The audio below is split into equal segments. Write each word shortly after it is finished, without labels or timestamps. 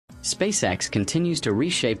SpaceX continues to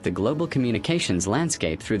reshape the global communications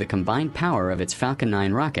landscape through the combined power of its Falcon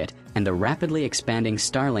 9 rocket and the rapidly expanding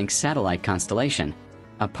Starlink satellite constellation,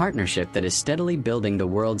 a partnership that is steadily building the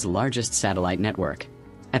world's largest satellite network.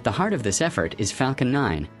 At the heart of this effort is Falcon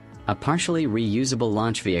 9, a partially reusable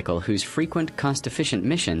launch vehicle whose frequent, cost-efficient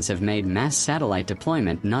missions have made mass satellite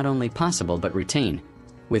deployment not only possible but routine.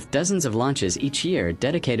 With dozens of launches each year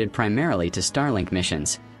dedicated primarily to Starlink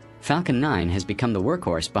missions, Falcon 9 has become the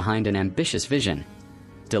workhorse behind an ambitious vision,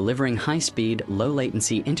 delivering high-speed,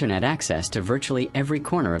 low-latency internet access to virtually every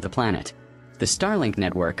corner of the planet. The Starlink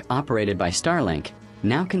network, operated by Starlink,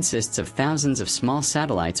 now consists of thousands of small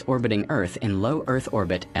satellites orbiting Earth in low Earth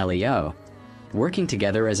orbit (LEO), working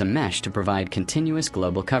together as a mesh to provide continuous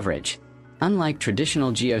global coverage. Unlike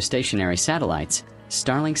traditional geostationary satellites,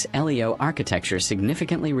 Starlink's LEO architecture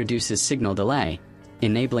significantly reduces signal delay,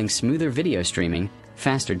 enabling smoother video streaming,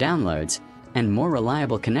 faster downloads, and more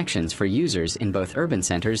reliable connections for users in both urban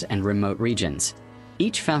centers and remote regions.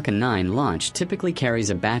 Each Falcon 9 launch typically carries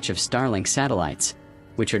a batch of Starlink satellites,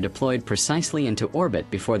 which are deployed precisely into orbit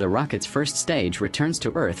before the rocket's first stage returns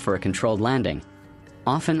to Earth for a controlled landing,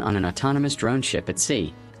 often on an autonomous drone ship at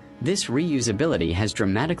sea. This reusability has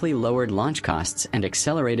dramatically lowered launch costs and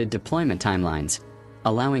accelerated deployment timelines,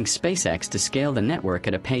 allowing SpaceX to scale the network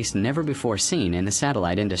at a pace never before seen in the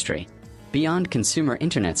satellite industry. Beyond consumer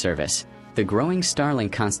internet service, the growing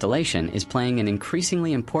Starlink constellation is playing an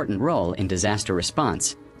increasingly important role in disaster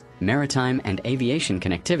response, maritime and aviation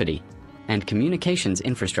connectivity, and communications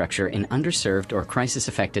infrastructure in underserved or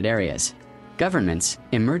crisis-affected areas. Governments,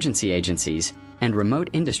 emergency agencies, and remote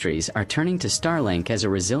industries are turning to Starlink as a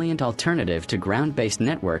resilient alternative to ground-based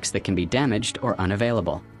networks that can be damaged or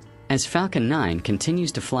unavailable. As Falcon 9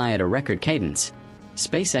 continues to fly at a record cadence,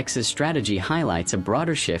 SpaceX's strategy highlights a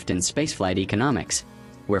broader shift in spaceflight economics,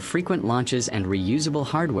 where frequent launches and reusable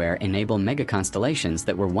hardware enable megaconstellations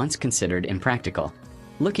that were once considered impractical.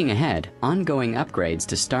 Looking ahead, ongoing upgrades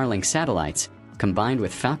to Starlink satellites, combined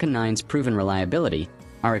with Falcon 9's proven reliability,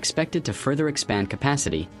 are expected to further expand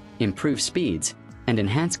capacity, improve speeds, and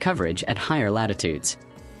enhance coverage at higher latitudes.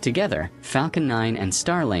 Together, Falcon 9 and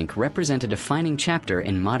Starlink represent a defining chapter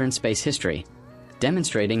in modern space history,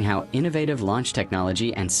 demonstrating how innovative launch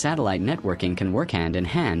technology and satellite networking can work hand in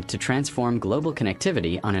hand to transform global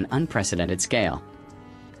connectivity on an unprecedented scale.